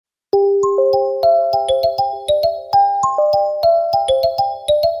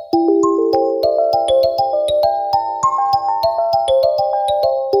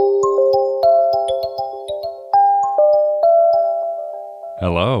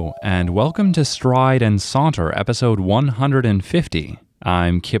Hello, and welcome to Stride and Saunter, episode 150.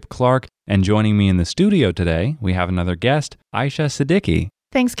 I'm Kip Clark, and joining me in the studio today, we have another guest, Aisha Siddiqui.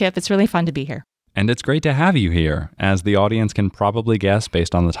 Thanks, Kip. It's really fun to be here. And it's great to have you here. As the audience can probably guess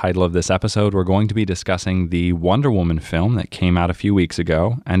based on the title of this episode, we're going to be discussing the Wonder Woman film that came out a few weeks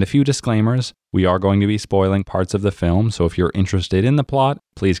ago. And a few disclaimers. We are going to be spoiling parts of the film, so if you're interested in the plot,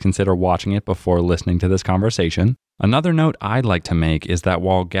 please consider watching it before listening to this conversation. Another note I'd like to make is that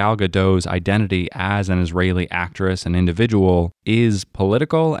while Gal Gadot's identity as an Israeli actress and individual is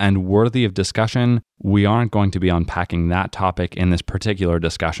political and worthy of discussion, we aren't going to be unpacking that topic in this particular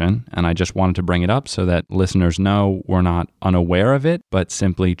discussion, and I just wanted to bring it up so that listeners know we're not unaware of it, but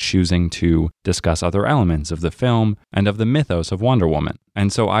simply choosing to discuss other elements of the film and of the mythos of Wonder Woman.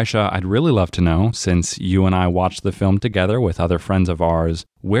 And so, Aisha, I'd really love to know, since you and I watched the film together with other friends of ours,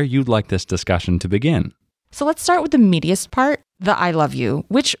 where you'd like this discussion to begin. So let's start with the meatiest part, the I love you,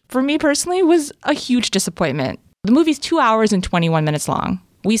 which for me personally was a huge disappointment. The movie's 2 hours and 21 minutes long.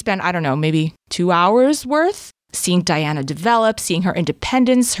 We spent, maybe 2 hours worth seeing Diana develop, seeing her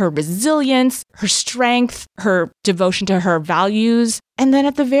independence, her resilience, her strength, her devotion to her values. And then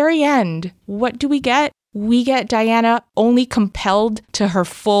at the very end, what do we get? We get Diana only compelled to her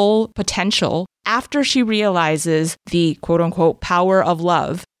full potential after she realizes the quote-unquote power of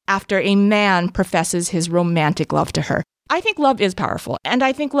love, after a man professes his romantic love to her. I think love is powerful, and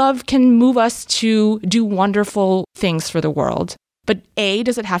I think love can move us to do wonderful things for the world. But A,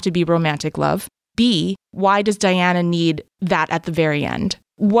 does it have to be romantic love? B, why does Diana need that at the very end?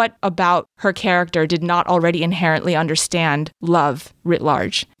 What about her character did not already inherently understand love writ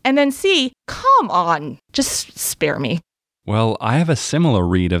large? And then C, come on, just spare me. Well, I have a similar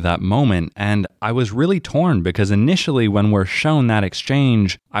read of that moment, and I was really torn because initially when we're shown that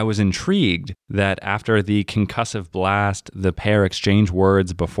exchange, I was intrigued that after the concussive blast, the pair exchange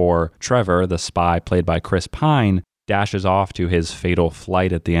words before Trevor, the spy played by Chris Pine, dashes off to his fatal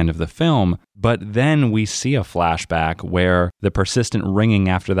flight at the end of the film. But then we see a flashback where the persistent ringing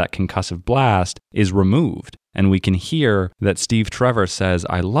after that concussive blast is removed. And we can hear that Steve Trevor says,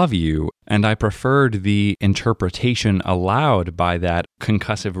 "I love you." And I preferred the interpretation allowed by that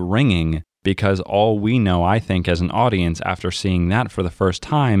concussive ringing because all we know, I think, as an audience after seeing that for the first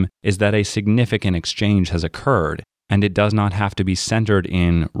time is that a significant exchange has occurred. And it does not have to be centered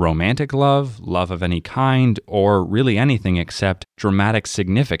in romantic love, love of any kind, or really anything except dramatic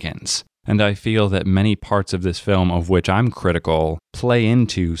significance. And I feel that many parts of this film, of which I'm critical, play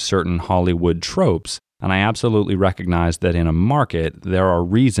into certain Hollywood tropes. And I absolutely recognize that in a market, there are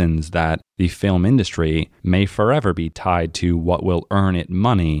reasons that the film industry may forever be tied to what will earn it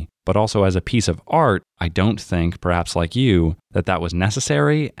money. But also as a piece of art, I don't think, perhaps like you, that was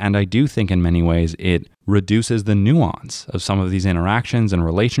necessary. And I do think in many ways it reduces the nuance of some of these interactions and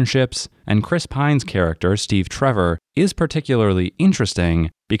relationships. And Chris Pine's character, Steve Trevor, is particularly interesting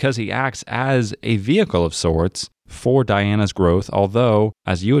because he acts as a vehicle of sorts for Diana's growth, although,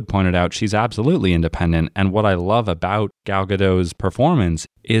 as you had pointed out, she's absolutely independent. And what I love about Gal Gadot's performance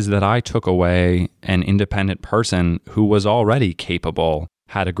is that I took away an independent person who was already capable,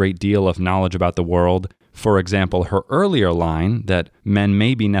 had a great deal of knowledge about the world. For example, her earlier line that men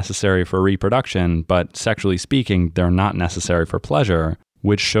may be necessary for reproduction, but sexually speaking, they're not necessary for pleasure,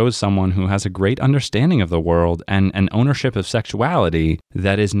 which shows someone who has a great understanding of the world and an ownership of sexuality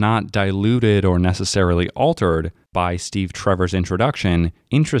that is not diluted or necessarily altered by Steve Trevor's introduction,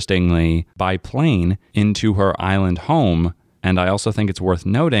 interestingly, by plane into her island home. And I also think it's worth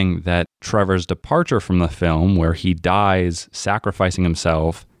noting that Trevor's departure from the film, where he dies sacrificing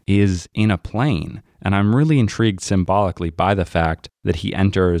himself, is in a plane. And I'm really intrigued symbolically by the fact that he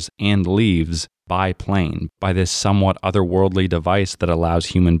enters and leaves by plane, by this somewhat otherworldly device that allows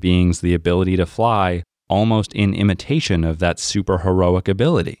human beings the ability to fly, almost in imitation of that superheroic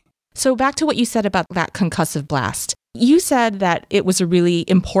ability. So back to what you said about that concussive blast. You said that it was a really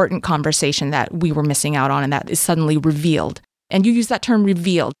important conversation that we were missing out on and that is suddenly revealed. And you used that term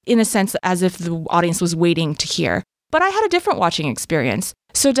revealed in a sense as if the audience was waiting to hear. But I had a different watching experience.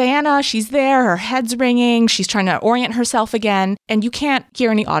 So Diana, she's there, her head's ringing, she's trying to orient herself again, and you can't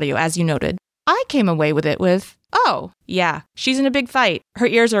hear any audio, as you noted. I came away with it with, oh, yeah, she's in a big fight. Her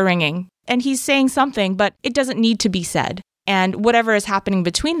ears are ringing. And he's saying something, but it doesn't need to be said. And whatever is happening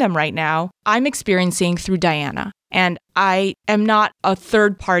between them right now, I'm experiencing through Diana. And I am not a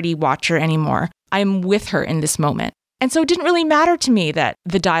third-party watcher anymore. I'm with her in this moment. And so it didn't really matter to me that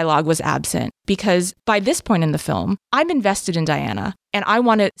the dialogue was absent because by this point in the film, I'm invested in Diana and I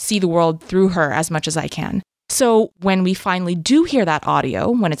want to see the world through her as much as I can. So when we finally do hear that audio,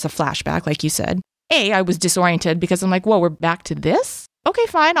 when it's a flashback, like you said, I was disoriented because I'm like, whoa, we're back to this? okay,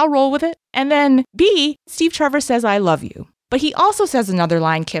 fine, I'll roll with it. And then B, Steve Trevor says, I love you. But he also says another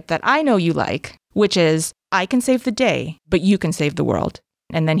line, Kip, that I know you like, which is, I can save the day, but you can save the world.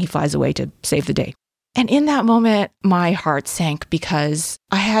 And then he flies away to save the day. And in that moment, my heart sank because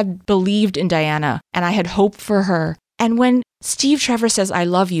I had believed in Diana and I had hoped for her. And when Steve Trevor says, I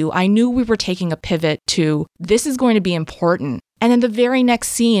love you, I knew we were taking a pivot to this is going to be important. And then the very next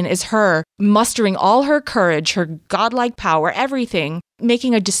scene is her mustering all her courage, her godlike power, everything,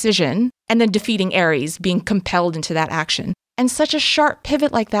 making a decision, and then defeating Ares, being compelled into that action. And such a sharp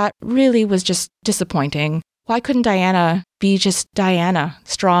pivot like that really was just disappointing. Why couldn't Diana be just Diana,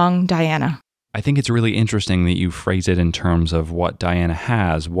 strong Diana? I think it's really interesting that you phrase it in terms of what Diana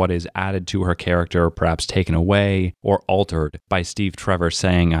has, what is added to her character, perhaps taken away or altered by Steve Trevor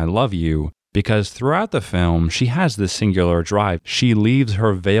saying, I love you. Because throughout the film, she has this singular drive. She leaves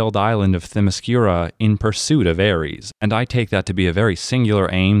her veiled island of Themyscira in pursuit of Ares. And I take that to be a very singular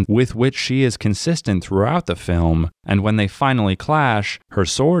aim with which she is consistent throughout the film. And when they finally clash, her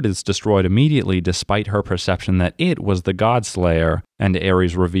sword is destroyed immediately despite her perception that it was the Godslayer. And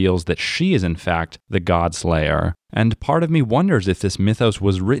Ares reveals that she is in fact the Godslayer. And part of me wonders if this mythos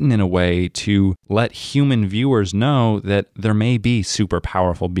was written in a way to let human viewers know that there may be super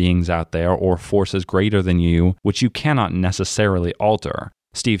powerful beings out there or forces greater than you, which you cannot necessarily alter.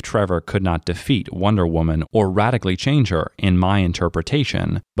 Steve Trevor could not defeat Wonder Woman or radically change her in my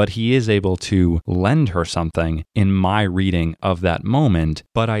interpretation, but he is able to lend her something in my reading of that moment.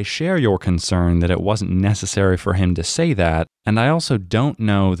 But I share your concern that it wasn't necessary for him to say that, and I also don't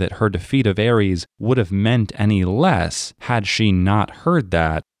know that her defeat of Ares would have meant any less had she not heard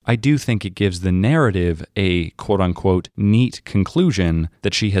that. I do think it gives the narrative a quote-unquote neat conclusion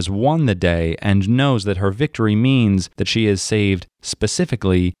that she has won the day and knows that her victory means that she has saved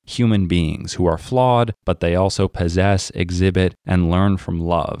specifically human beings who are flawed, but they also possess, exhibit, and learn from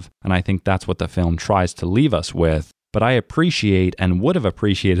love. And I think that's what the film tries to leave us with. But I appreciate and would have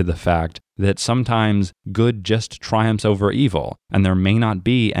appreciated the fact that sometimes good just triumphs over evil, and there may not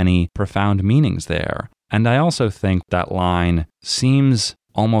be any profound meanings there. And I also think that line seems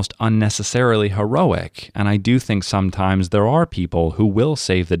almost unnecessarily heroic, and I do think sometimes there are people who will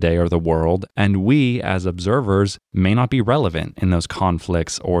save the day or the world, and we, as observers, may not be relevant in those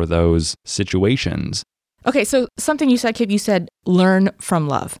conflicts or those situations. Okay, so something you said, Kip, you said, learn from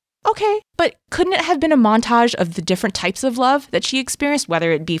love. Okay, but couldn't it have been a montage of the different types of love that she experienced,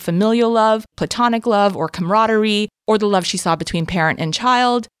 whether it be familial love, platonic love, or camaraderie, or the love she saw between parent and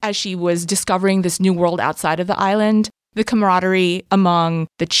child as she was discovering this new world outside of the island? The camaraderie among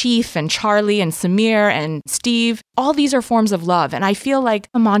the chief and Charlie and Samir and Steve, all these are forms of love. And I feel like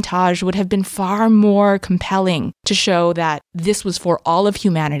a montage would have been far more compelling to show that this was for all of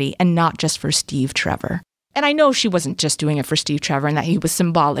humanity and not just for Steve Trevor. And I know she wasn't just doing it for Steve Trevor and that he was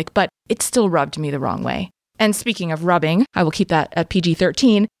symbolic, but it still rubbed me the wrong way. And speaking of rubbing, I will keep that at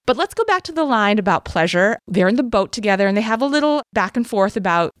PG-13. But let's go back to the line about pleasure. They're in the boat together and they have a little back and forth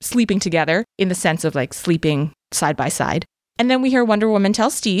about sleeping together in the sense of like sleeping side by side. And then we hear Wonder Woman tell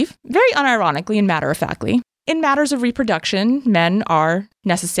Steve, very unironically and matter-of-factly, in matters of reproduction, men are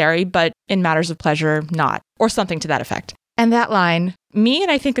necessary, but in matters of pleasure, not, or something to that effect. And that line, me and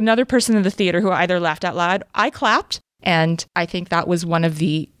I think another person in the theater who either laughed out loud, I clapped, and I think that was one of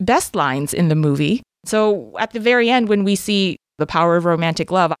the best lines in the movie. So at the very end, when we see the power of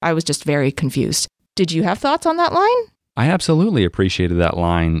romantic love, I was just very confused. Did you have thoughts on that line? I absolutely appreciated that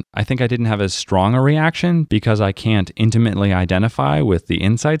line. I think I didn't have as strong a reaction because I can't intimately identify with the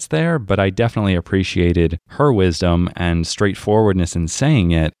insights there, but I definitely appreciated her wisdom and straightforwardness in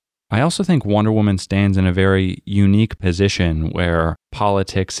saying it. I also think Wonder Woman stands in a very unique position where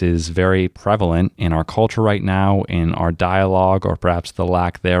politics is very prevalent in our culture right now, in our dialogue, or perhaps the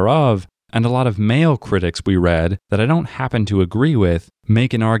lack thereof. And a lot of male critics we read that I don't happen to agree with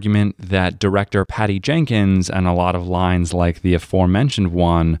make an argument that director Patty Jenkins and a lot of lines like the aforementioned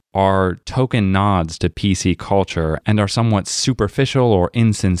one are token nods to PC culture and are somewhat superficial or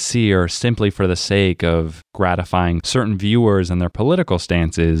insincere simply for the sake of gratifying certain viewers and their political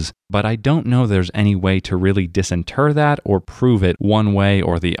stances. But I don't know there's any way to really disinter that or prove it one way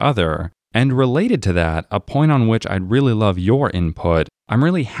or the other. And related to that, a point on which I'd really love your input, I'm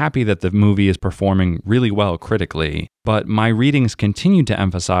really happy that the movie is performing really well critically, but my readings continue to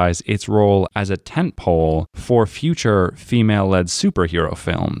emphasize its role as a tentpole for future female-led superhero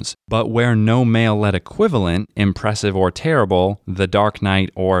films. But where no male-led equivalent, impressive or terrible, The Dark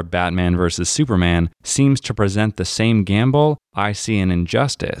Knight or Batman vs. Superman, seems to present the same gamble, I see an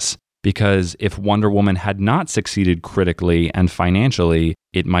injustice. because if Wonder Woman had not succeeded critically and financially,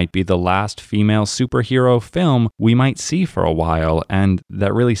 it might be the last female superhero film we might see for a while, and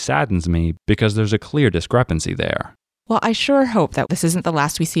that really saddens me because there's a clear discrepancy there. Well, I sure hope that this isn't the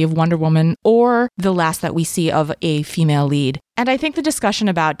last we see of Wonder Woman or the last that we see of a female lead. And I think the discussion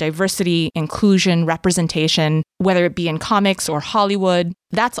about diversity, inclusion, representation, whether it be in comics or Hollywood,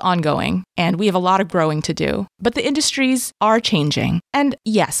 that's ongoing. And we have a lot of growing to do. But the industries are changing. And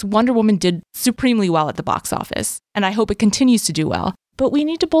yes, Wonder Woman did supremely well at the box office. And I hope it continues to do well. But we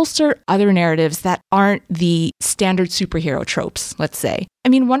need to bolster other narratives that aren't the standard superhero tropes, let's say. I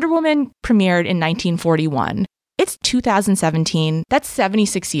mean, Wonder Woman premiered in 1941. It's 2017. That's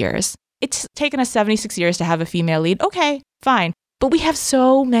 76 years. It's taken us 76 years to have a female lead. Okay, fine. But we have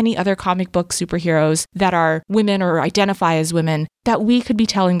so many other comic book superheroes that are women or identify as women that we could be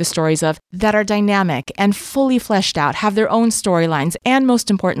telling the stories of that are dynamic and fully fleshed out, have their own storylines, and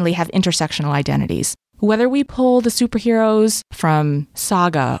most importantly, have intersectional identities. Whether we pull the superheroes from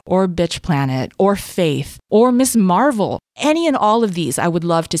Saga or Bitch Planet or Faith or Ms. Marvel, any and all of these I would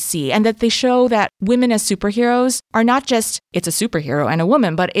love to see, and that they show that women as superheroes are not just, it's a superhero and a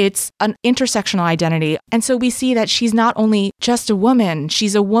woman, but it's an intersectional identity. And so we see that she's not only just a woman,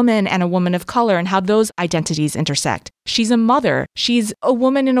 she's a woman and a woman of color and how those identities intersect. She's a mother. She's a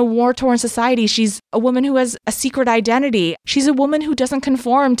woman in a war-torn society. She's a woman who has a secret identity. She's a woman who doesn't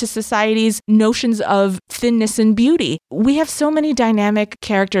conform to society's notions of thinness and beauty. We have so many dynamic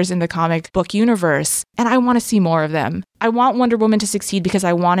characters in the comic book universe, and I want to see more of them. I want Wonder Woman to succeed because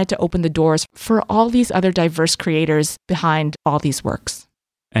I want it to open the doors for all these other diverse creators behind all these works.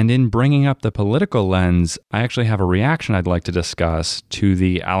 And in bringing up the political lens, I actually have a reaction I'd like to discuss to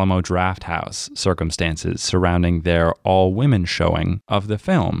the Alamo Drafthouse circumstances surrounding their all-women showing of the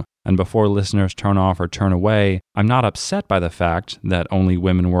film. And before listeners turn off or turn away, I'm not upset by the fact that only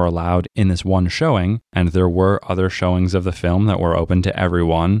women were allowed in this one showing, and there were other showings of the film that were open to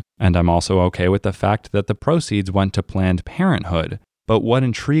everyone, and I'm also okay with the fact that the proceeds went to Planned Parenthood. But what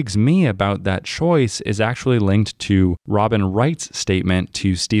intrigues me about that choice is actually linked to Robin Wright's statement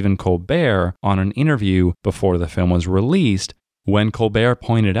to Stephen Colbert on an interview before the film was released, when Colbert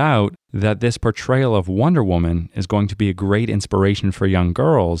pointed out that this portrayal of Wonder Woman is going to be a great inspiration for young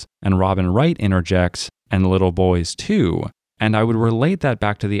girls, and Robin Wright interjects, and little boys too. And I would relate that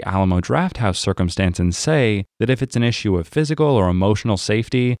back to the Alamo Drafthouse circumstance and say that if it's an issue of physical or emotional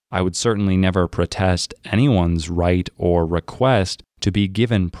safety, I would certainly never protest anyone's right or request to be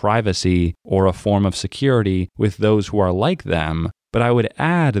given privacy or a form of security with those who are like them. But I would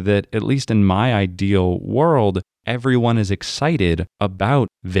add that, at least in my ideal world, everyone is excited about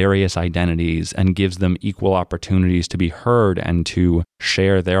various identities and gives them equal opportunities to be heard and to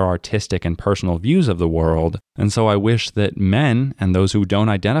share their artistic and personal views of the world. And so I wish that men and those who don't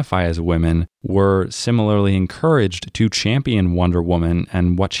identify as women were similarly encouraged to champion Wonder Woman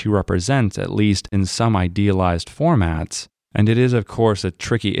and what she represents, at least in some idealized formats. And it is, of course, a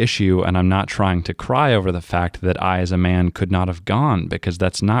tricky issue, and I'm not trying to cry over the fact that I, as a man, could not have gone, because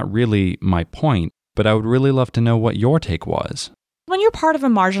that's not really my point. But I would really love to know what your take was. When you're part of a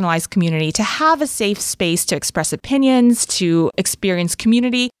marginalized community, to have a safe space to express opinions, to experience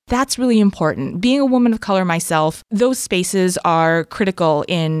community, that's really important. Being a woman of color myself, those spaces are critical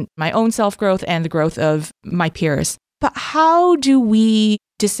in my own self-growth and the growth of my peers. But how do we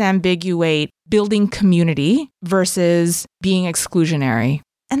disambiguate building community versus being exclusionary?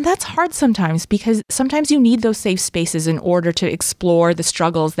 And that's hard sometimes, because sometimes you need those safe spaces in order to explore the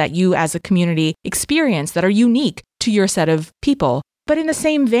struggles that you as a community experience that are unique to your set of people. But in the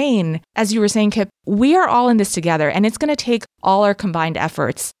same vein, as you were saying, Kip, we are all in this together, and it's going to take all our combined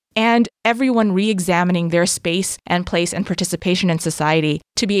efforts and everyone re-examining their space and place and participation in society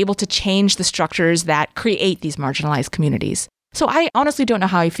to be able to change the structures that create these marginalized communities. So I honestly don't know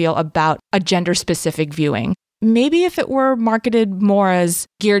how I feel about a gender-specific viewing. Maybe if it were marketed more as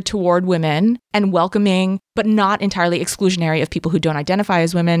geared toward women and welcoming, but not entirely exclusionary of people who don't identify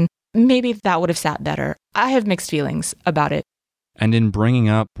as women, maybe that would have sat better. I have mixed feelings about it. And in bringing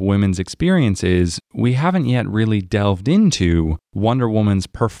up women's experiences, we haven't yet really delved into Wonder Woman's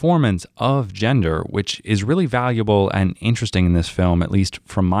performance of gender, which is really valuable and interesting in this film, at least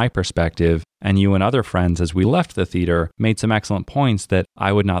from my perspective. And you and other friends, as we left the theater, made some excellent points that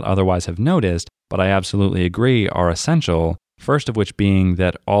I would not otherwise have noticed, but I absolutely agree are essential. First of which being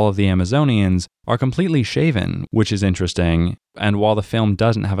that all of the Amazonians are completely shaven, which is interesting. And while the film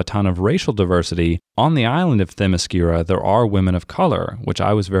doesn't have a ton of racial diversity, on the island of Themyscira there are women of color, which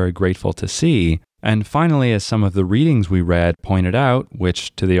I was very grateful to see. And finally, as some of the readings we read pointed out,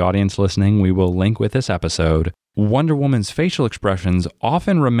 which to the audience listening we will link with this episode, Wonder Woman's facial expressions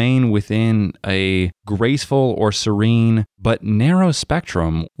often remain within a graceful or serene but narrow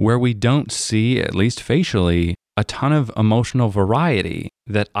spectrum where we don't see, at least facially, a ton of emotional variety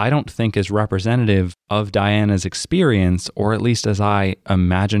that I don't think is representative of Diana's experience, or at least as I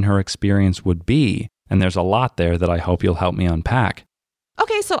imagine her experience would be. And there's a lot there that I hope you'll help me unpack.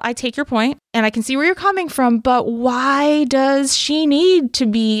 Okay, so I take your point and I can see where you're coming from, but why does she need to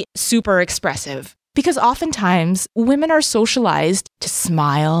be super expressive? Because oftentimes women are socialized to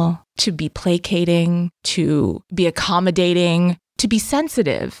smile, to be placating, to be accommodating, to be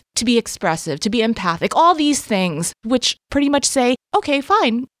sensitive, to be expressive, to be empathic, all these things, which pretty much say, okay,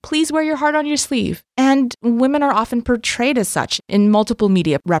 fine, please wear your heart on your sleeve. And women are often portrayed as such in multiple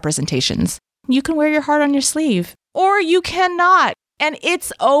media representations. You can wear your heart on your sleeve, or you cannot, and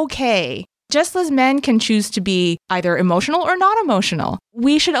it's okay. Just as men can choose to be either emotional or not emotional,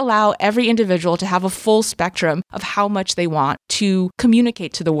 we should allow every individual to have a full spectrum of how much they want to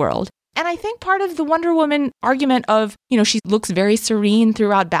communicate to the world. And I think part of the Wonder Woman argument of, she looks very serene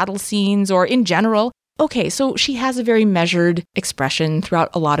throughout battle scenes or in general. Okay, so she has a very measured expression throughout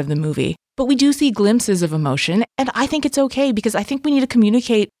a lot of the movie. But we do see glimpses of emotion, and I think it's okay because I think we need to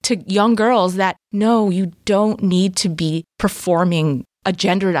communicate to young girls that, no, you don't need to be performing a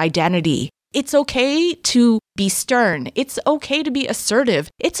gendered identity. It's okay to be stern. It's okay to be assertive.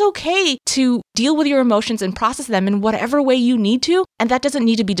 It's okay to deal with your emotions and process them in whatever way you need to, and that doesn't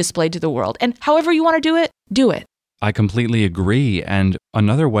need to be displayed to the world. And however you want to do it, do it. I completely agree. And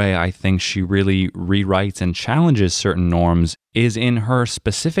another way I think she really rewrites and challenges certain norms is in her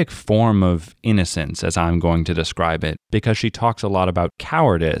specific form of innocence, as I'm going to describe it, because she talks a lot about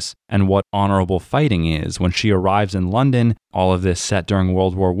cowardice and what honorable fighting is. When she arrives in London, all of this set during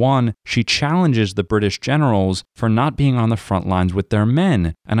World War I, she challenges the British generals for not being on the front lines with their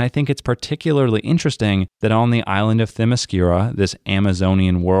men. And I think it's particularly interesting that on the island of Themyscira, this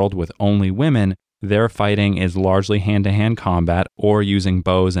Amazonian world with only women, their fighting is largely hand-to-hand combat or using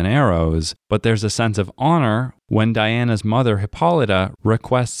bows and arrows, but there's a sense of honor when Diana's mother, Hippolyta,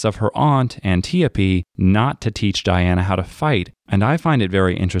 requests of her aunt, Antiope, not to teach Diana how to fight. And I find it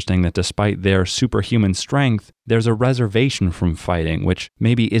very interesting that despite their superhuman strength, there's a reservation from fighting, which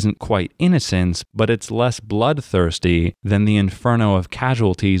maybe isn't quite innocence, but it's less bloodthirsty than the inferno of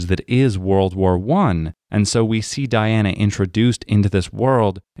casualties that is World War I. And so we see Diana introduced into this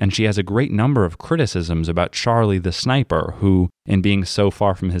world, and she has a great number of criticisms about Charlie the sniper, who, in being so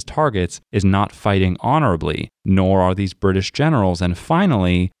far from his targets, is not fighting honorably, nor are these British generals. And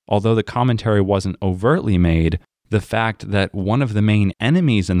finally, although the commentary wasn't overtly made, the fact that one of the main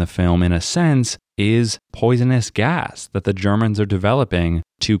enemies in the film, in a sense, is poisonous gas that the Germans are developing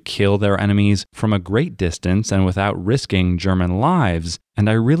to kill their enemies from a great distance and without risking German lives. And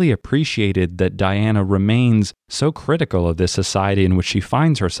I really appreciated that Diana remains so critical of this society in which she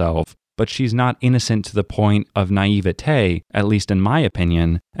finds herself, but she's not innocent to the point of naivete, at least in my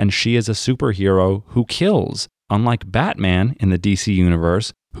opinion, and she is a superhero who kills, unlike Batman in the DC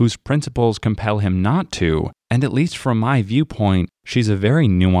universe, whose principles compel him not to. And at least from my viewpoint, she's a very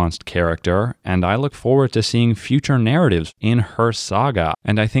nuanced character, and I look forward to seeing future narratives in her saga.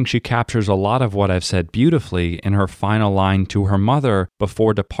 And I think she captures a lot of what I've said beautifully in her final line to her mother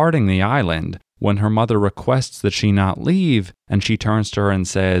before departing the island, when her mother requests that she not leave, and she turns to her and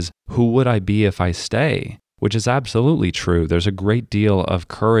says, "Who would I be if I stay?" Which is absolutely true. There's a great deal of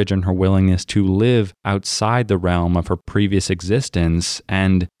courage in her willingness to live outside the realm of her previous existence,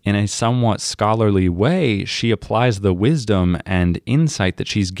 and in a somewhat scholarly way, she applies the wisdom and insight that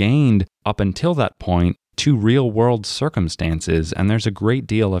she's gained up until that point to real-world circumstances, and there's a great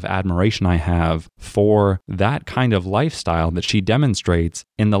deal of admiration I have for that kind of lifestyle that she demonstrates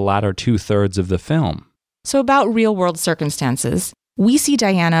in the latter two-thirds of the film. So about real-world circumstances, we see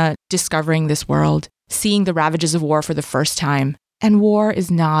Diana discovering this world, seeing the ravages of war for the first time. And war is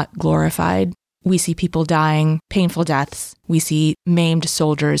not glorified. We see people dying, painful deaths. We see maimed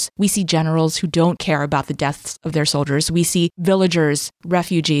soldiers. We see generals who don't care about the deaths of their soldiers. We see villagers,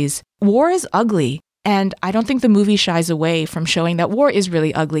 refugees. War is ugly. And I don't think the movie shies away from showing that war is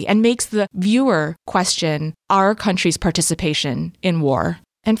really ugly and makes the viewer question our country's participation in war.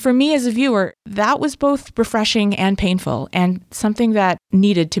 And for me as a viewer, that was both refreshing and painful and something that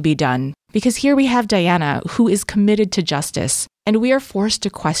needed to be done. Because here we have Diana, who is committed to justice, and we are forced to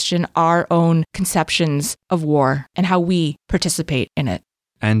question our own conceptions of war and how we participate in it.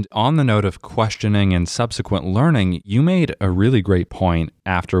 And on the note of questioning and subsequent learning, you made a really great point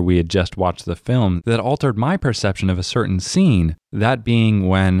after we had just watched the film that altered my perception of a certain scene, that being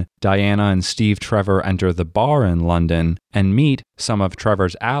when Diana and Steve Trevor enter the bar in London and meet some of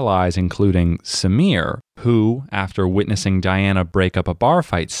Trevor's allies, including Samir, who, after witnessing Diana break up a bar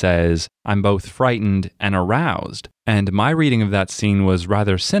fight, says, "I'm both frightened and aroused." And my reading of that scene was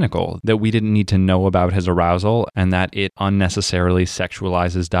rather cynical, that we didn't need to know about his arousal and that it unnecessarily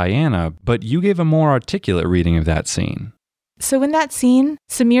sexualizes Diana, but you gave a more articulate reading of that scene. So in that scene,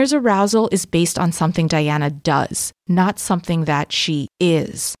 Samir's arousal is based on something Diana does, not something that she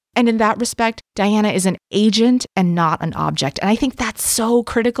is. And in that respect, Diana is an agent and not an object. And I think that's so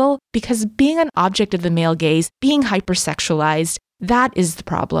critical because being an object of the male gaze, being hypersexualized, that is the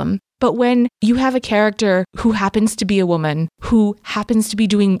problem. But when you have a character who happens to be a woman, who happens to be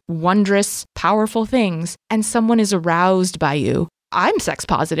doing wondrous, powerful things, and someone is aroused by you, I'm sex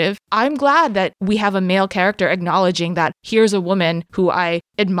positive. I'm glad that we have a male character acknowledging that here's a woman who I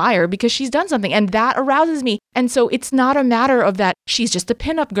admire because she's done something, and that arouses me. And so it's not a matter of that she's just a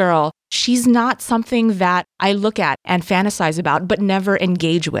pinup girl. She's not something that I look at and fantasize about, but never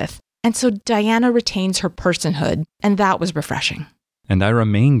engage with. And so Diana retains her personhood, and that was refreshing. And I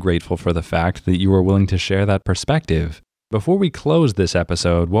remain grateful for the fact that you were willing to share that perspective. Before we close this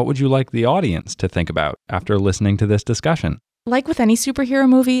episode, what would you like the audience to think about after listening to this discussion? Like with any superhero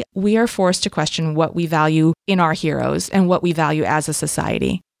movie, we are forced to question what we value in our heroes and what we value as a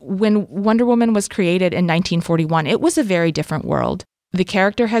society. When Wonder Woman was created in 1941, it was a very different world. The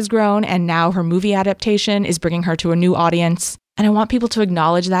character has grown, and now her movie adaptation is bringing her to a new audience. And I want people to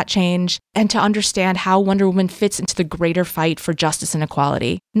acknowledge that change and to understand how Wonder Woman fits into the greater fight for justice and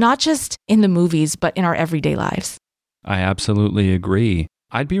equality, not just in the movies, but in our everyday lives. I absolutely agree.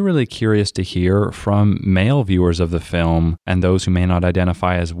 I'd be really curious to hear from male viewers of the film and those who may not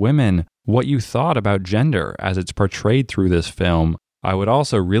identify as women what you thought about gender as it's portrayed through this film. I would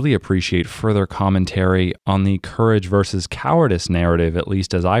also really appreciate further commentary on the courage versus cowardice narrative, at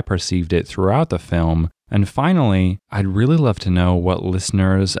least as I perceived it throughout the film. And finally, I'd really love to know what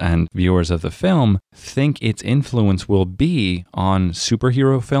listeners and viewers of the film think its influence will be on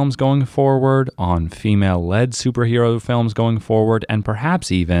superhero films going forward, on female-led superhero films going forward, and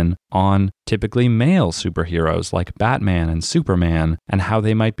perhaps even on typically male superheroes like Batman and Superman, and how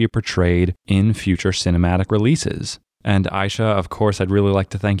they might be portrayed in future cinematic releases. And Aisha, of course, I'd really like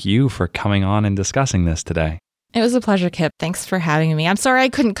to thank you for coming on and discussing this today. It was a pleasure, Kip. Thanks for having me. I'm sorry I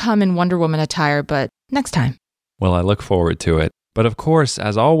couldn't come in Wonder Woman attire, but next time. Well, I look forward to it. But of course,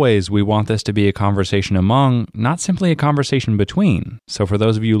 as always, we want this to be a conversation among, not simply a conversation between. So for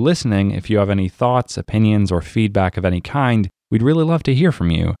those of you listening, if you have any thoughts, opinions, or feedback of any kind, we'd really love to hear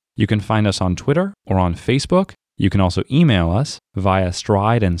from you. You can find us on Twitter or on Facebook. You can also email us via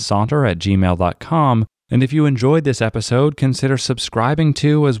strideandsaunter@gmail.com. And if you enjoyed this episode, consider subscribing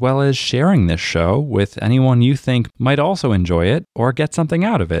to as well as sharing this show with anyone you think might also enjoy it or get something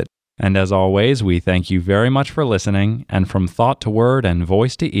out of it. And as always, we thank you very much for listening. And from thought to word and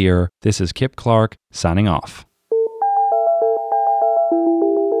voice to ear, this is Kip Clark signing off.